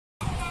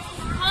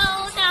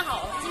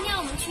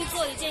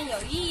一件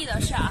有意义的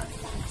事啊，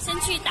先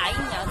去打印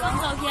2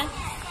张照片，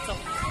走。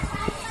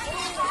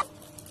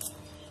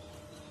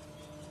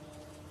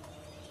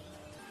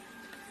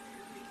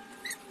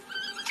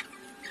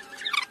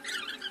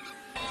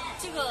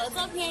这个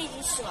照片已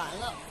经洗完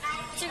了，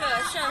这个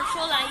事儿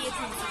说来也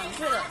挺惭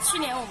愧的。去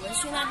年我们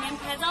去那边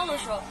拍照的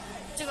时候，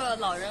这个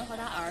老人和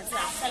他儿子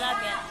啊在那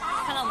边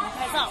看到我们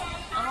拍照，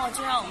然后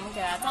就让我们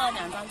给他照了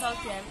2张照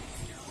片。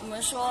我们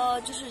说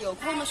就是有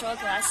空的时候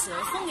给他洗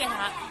了送给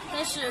他，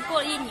但是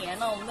过了1年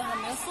了，我们都还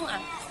没有送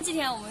啊。今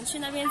天我们去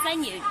那边摘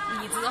李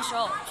子的时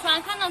候，突然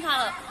看到他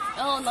了，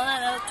然后老奶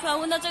奶突然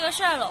问到这个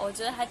事儿了，我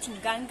觉得还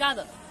挺尴尬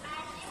的。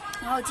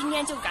然后今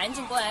天就赶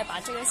紧过来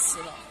把这个洗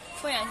了，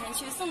过2天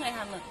去送给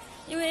他们。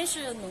因为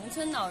是农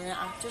村老人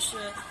啊，就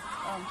是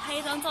拍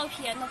一张照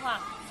片的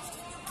话，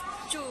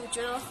就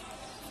觉得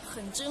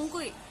很珍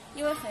贵，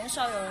因为很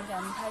少有人给他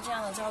们拍这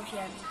样的照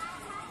片。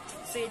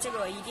所以这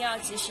个一定要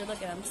及时的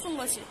给他们送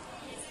过去。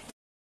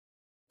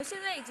我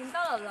现在已经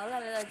到了老奶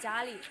奶的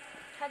家里，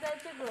她在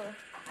这个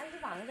安置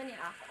房这里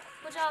啊，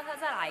不知道她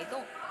在哪一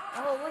栋。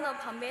然后我问了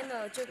旁边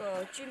的这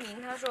个居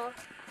民，他说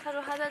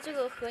她在这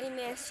个河里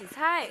面洗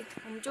菜，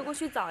我们就过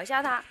去找一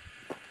下她。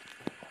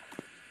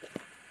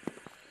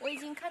我已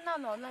经看到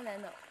老奶奶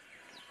了，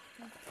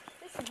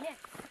在洗面，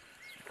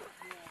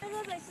她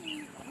说在洗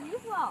衣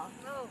服哦。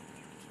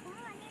我们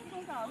那天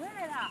从早上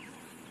来的。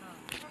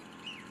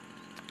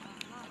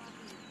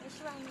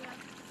是吧你？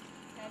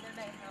来点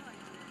来哈。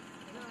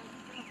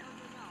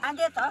俺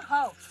的倒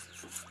好。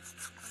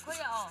可以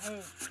哦。哎。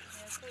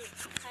可以。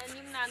还有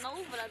你们那老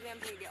屋那边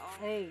赔的哦。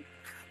哎，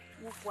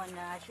我管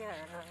那些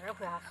二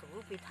回后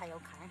背他要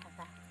看一下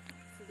噻。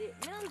是的，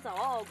你能照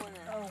哦，个人。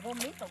哦，我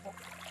没照过。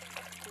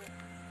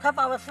他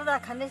把我死了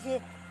看那些，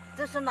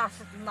这是拿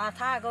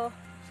他那个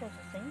说是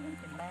身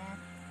份证吗？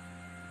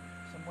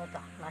什么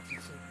的，拿去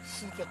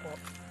洗这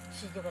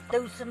个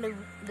都是流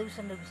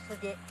失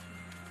的。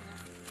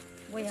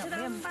我要知道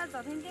我们把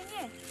照片给你。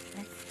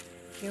哎，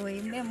因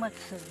为没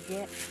吃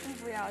的。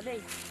不要得。不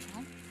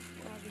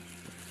要的。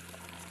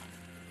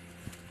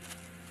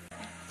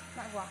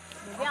哪个？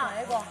不要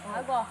那个，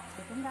那个。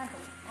中间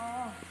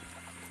哦。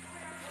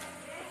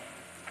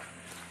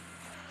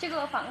这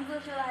个房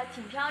子修的还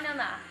挺漂亮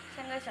的，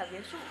像个小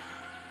别墅。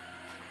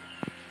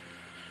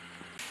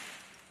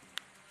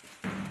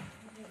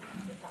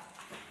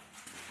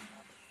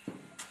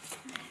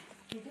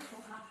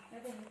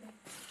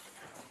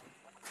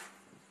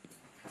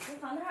你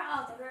放哪儿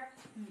啊？在这儿。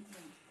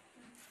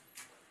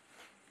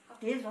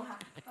别说哈。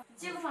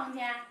几个房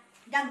间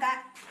？2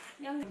间。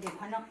2个。得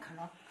看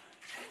了。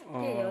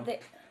对，有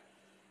得。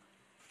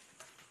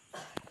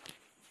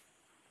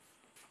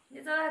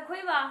你找的还可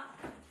以吧？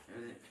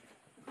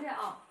可以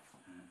啊。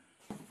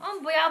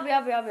不要。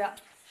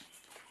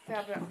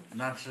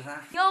那吃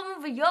啥？有，我们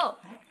不有。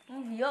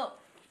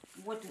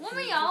我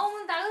们要，我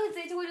们大概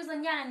这几个就是2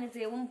年的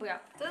折，我们不要。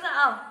走着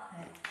啊。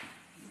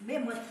没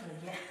吃的。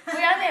不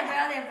要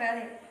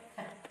得。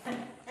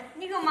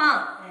你个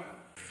忙。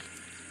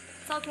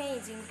照片已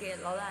经给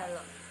老奶奶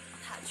了，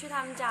去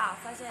他们家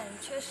发现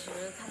确实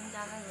他们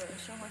家那个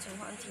生活情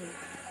况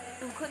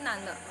挺困难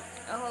的。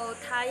然后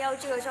他要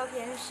这个照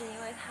片是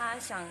因为他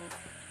想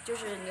就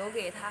是留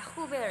给他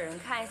后辈的人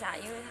看一下，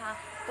因为他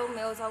都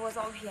没有照过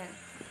照片。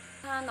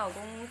她老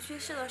公去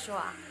世的时候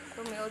啊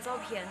都没有照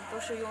片，都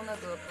是用那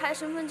个拍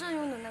身份证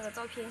用的那个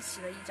照片洗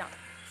了1张，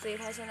所以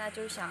他现在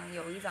就想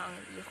有1张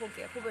以后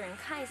给后辈人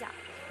看一下。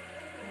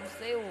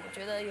所以我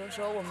觉得有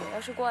时候我们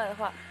要是过来的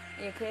话，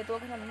也可以多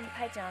看他们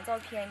拍几张照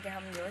片，给他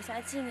们留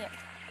下纪念。